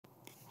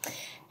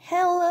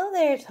Hello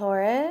there,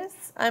 Taurus.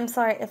 I'm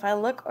sorry if I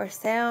look or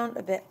sound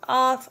a bit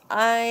off.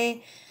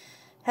 I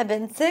have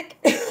been sick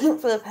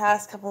for the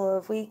past couple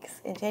of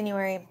weeks in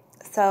January.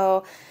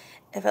 So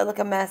if I look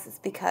a mess, it's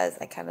because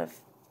I kind of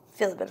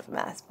feel a bit of a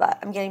mess, but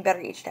I'm getting better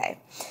each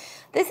day.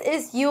 This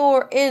is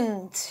your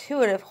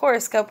intuitive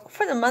horoscope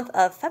for the month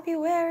of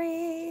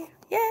February.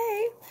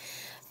 Yay!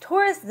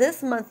 Taurus,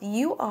 this month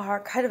you are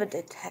kind of a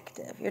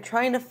detective. You're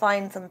trying to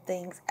find some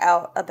things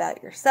out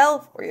about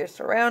yourself or your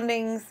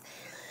surroundings.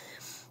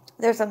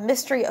 There's a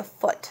mystery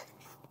afoot.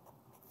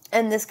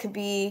 And this could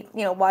be,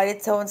 why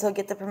did so-and-so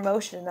get the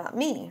promotion and not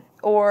me?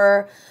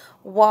 Or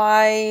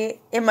why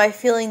am I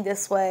feeling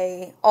this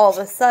way all of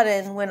a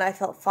sudden when I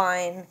felt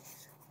fine,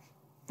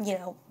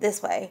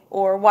 this way?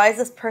 Or why is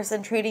this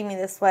person treating me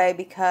this way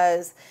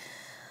because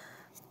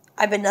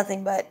I've been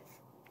nothing but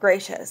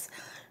gracious?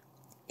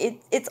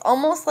 It's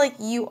almost like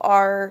you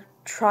are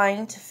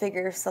trying to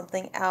figure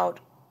something out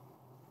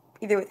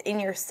either within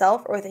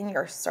yourself or within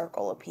your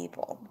circle of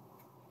people.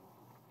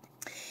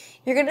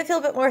 You're going to feel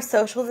a bit more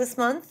social this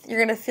month.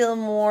 You're going to feel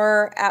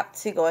more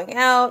apt to going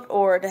out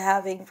or to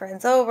having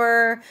friends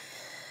over.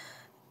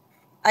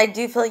 I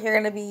do feel like you're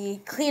going to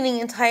be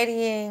cleaning and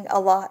tidying a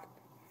lot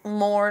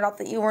more. Not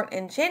that you weren't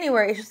in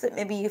January. It's just that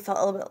maybe you felt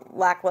a little bit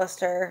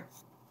lackluster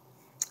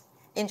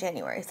in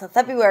January. So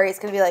February is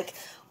going to be like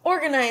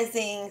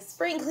organizing,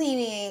 spring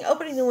cleaning,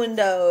 opening the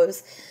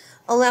windows,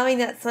 allowing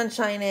that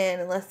sunshine in,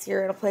 unless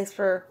you're in a place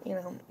where,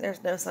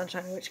 there's no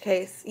sunshine, in which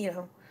case,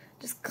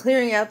 just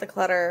clearing out the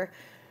clutter.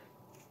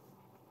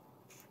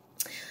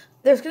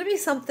 There's going to be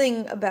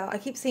something about, I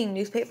keep seeing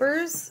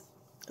newspapers,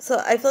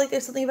 so I feel like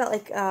there's something about,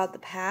 the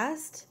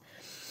past,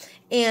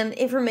 and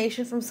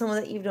information from someone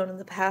that you've known in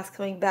the past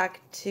coming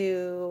back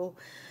to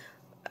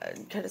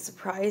kind of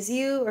surprise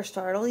you or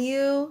startle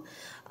you.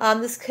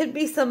 This could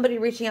be somebody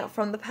reaching out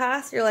from the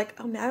past. You're like,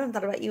 oh man, I haven't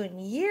thought about you in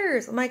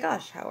years. Oh my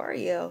gosh, how are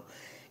you?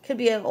 Could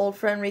be an old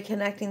friend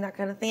reconnecting, that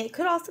kind of thing. It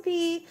could also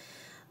be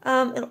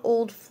an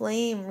old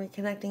flame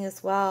reconnecting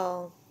as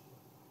well.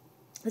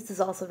 This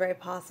is also very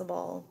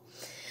possible.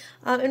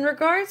 In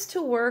regards to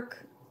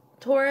work,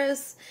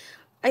 Taurus,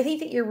 I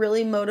think that you're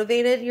really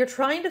motivated. You're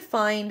trying to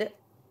find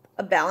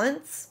a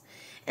balance.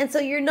 And so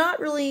you're not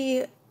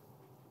really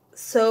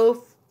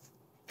so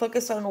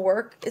focused on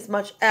work as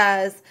much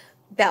as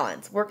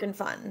balance, work and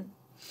fun.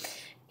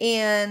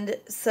 And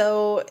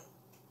so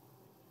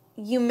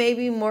you may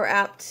be more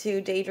apt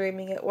to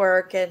daydreaming at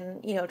work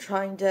and,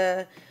 trying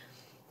to,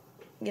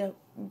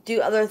 do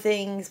other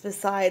things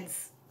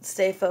besides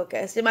stay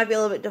focused. It might be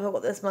a little bit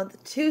difficult this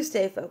month to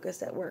stay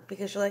focused at work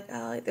because you're like,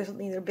 oh, there's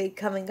something either big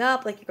coming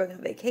up, like you're going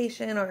on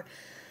vacation or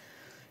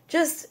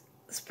just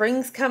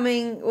spring's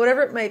coming,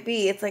 whatever it might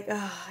be. It's like,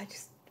 oh, I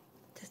just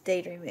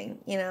daydreaming,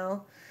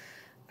 You're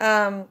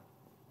going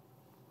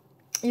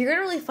to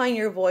really find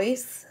your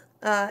voice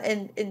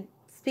and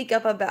speak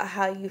up about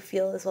how you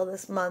feel as well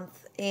this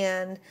month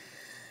and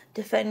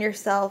defend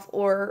yourself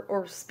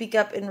or speak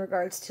up in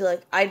regards to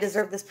I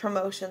deserve this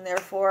promotion,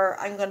 therefore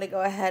I'm going to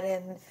go ahead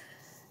and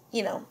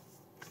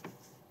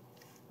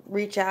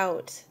reach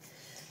out.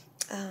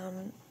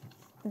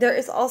 There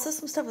is also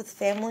some stuff with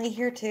family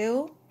here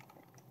too.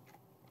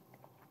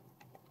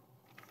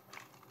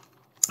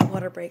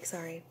 Water break,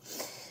 sorry.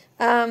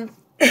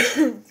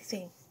 Excuse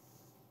me.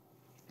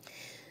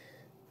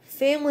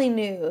 Family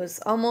news,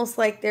 almost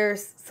like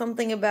there's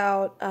something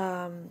about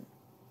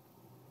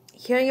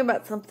hearing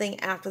about something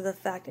after the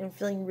fact and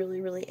feeling really,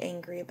 really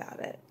angry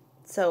about it.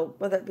 So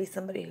whether it be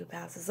somebody who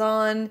passes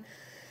on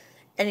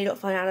and you don't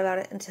find out about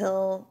it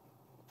until,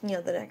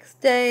 the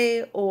next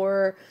day,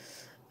 or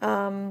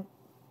that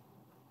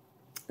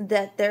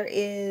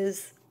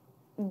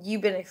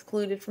you've been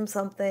excluded from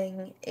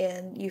something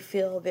and you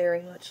feel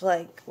very much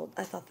like, well,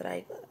 I thought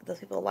that those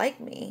people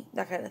like me,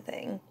 that kind of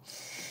thing.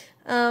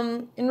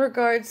 In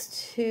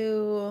regards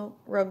to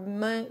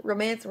romance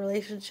and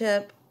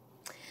relationship,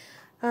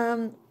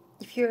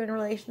 if you're in a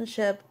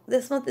relationship,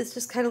 this month is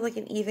just kind of like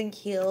an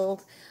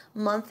even-keeled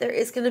month. There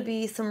is going to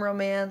be some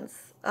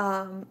romance,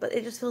 but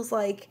it just feels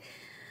like,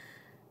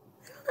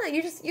 I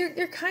don't know,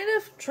 you're kind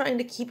of trying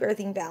to keep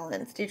everything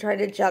balanced. You're trying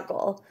to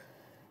juggle,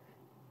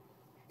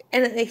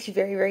 and it makes you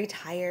very, very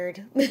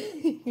tired.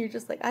 You're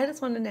just like, I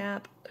just want a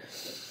nap.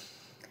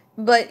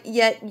 But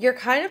yet you're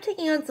kind of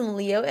taking on some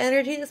Leo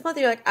energy this month.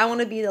 You're like, I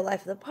want to be the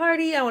life of the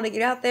party. I want to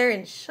get out there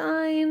and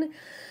shine.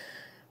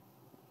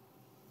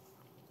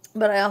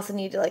 But I also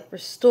need to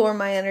restore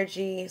my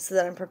energy so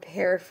that I'm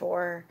prepared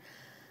for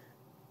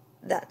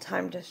that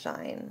time to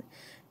shine.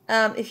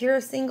 If you're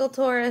a single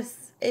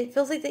Taurus, it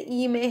feels like that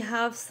you may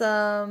have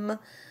somebody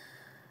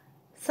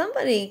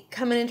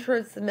coming in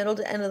towards the middle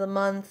to end of the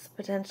month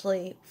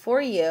potentially for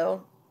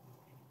you.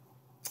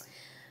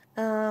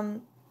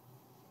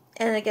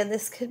 And again,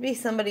 this could be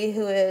somebody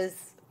who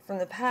is from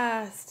the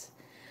past,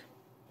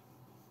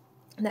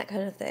 that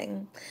kind of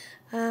thing.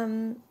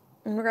 In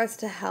regards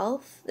to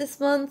health this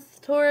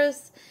month,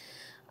 Taurus,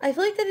 I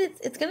feel like that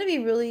it's going to be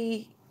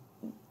really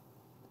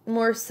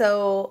more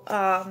so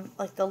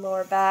like the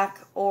lower back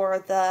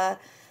or the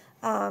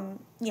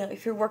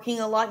If you're working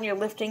a lot and you're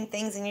lifting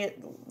things and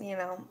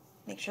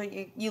make sure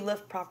you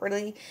lift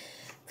properly.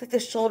 It's like the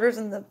shoulders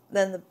and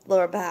the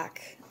lower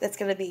back that's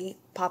going to be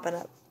popping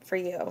up for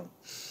you.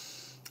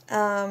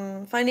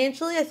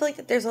 Financially, I feel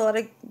like there's a lot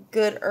of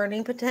good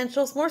earning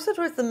potentials, more so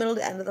towards the middle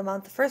to end of the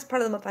month. The first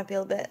part of the month might be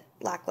a bit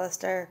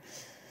lackluster.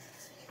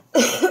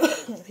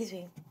 Excuse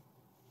me.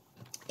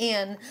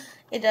 And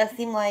it does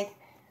seem like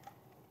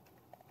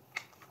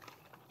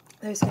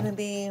there's going to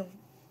be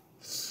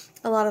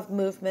a lot of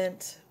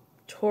movement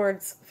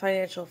towards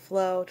financial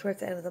flow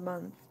towards the end of the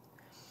month.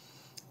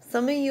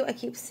 Some of you, I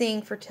keep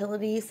seeing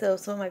fertility, so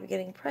someone might be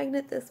getting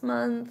pregnant this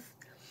month.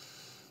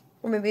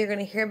 Or maybe you're going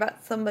to hear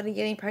about somebody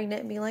getting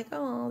pregnant and be like,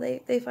 oh,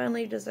 they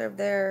finally deserve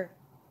their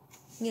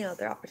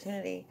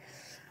opportunity.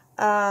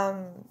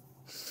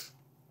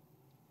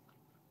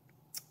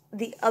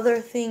 The other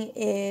thing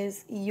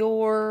is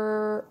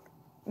your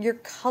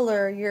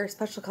color, your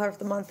special color for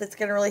the month that's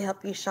going to really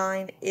help you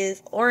shine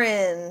is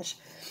orange.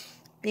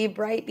 Be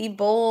bright, be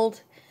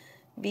bold,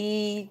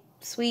 be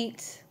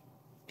sweet,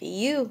 be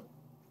you,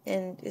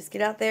 and just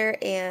get out there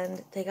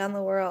and take on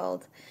the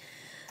world.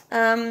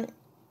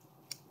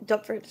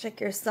 Don't forget to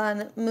check your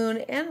sun,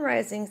 moon, and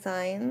rising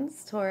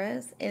signs,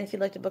 Taurus. And if you'd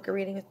like to book a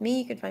reading with me,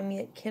 you can find me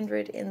at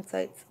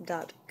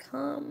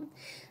kindredinsights.com.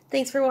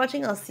 Thanks for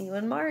watching. I'll see you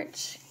in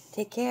March.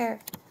 Take care.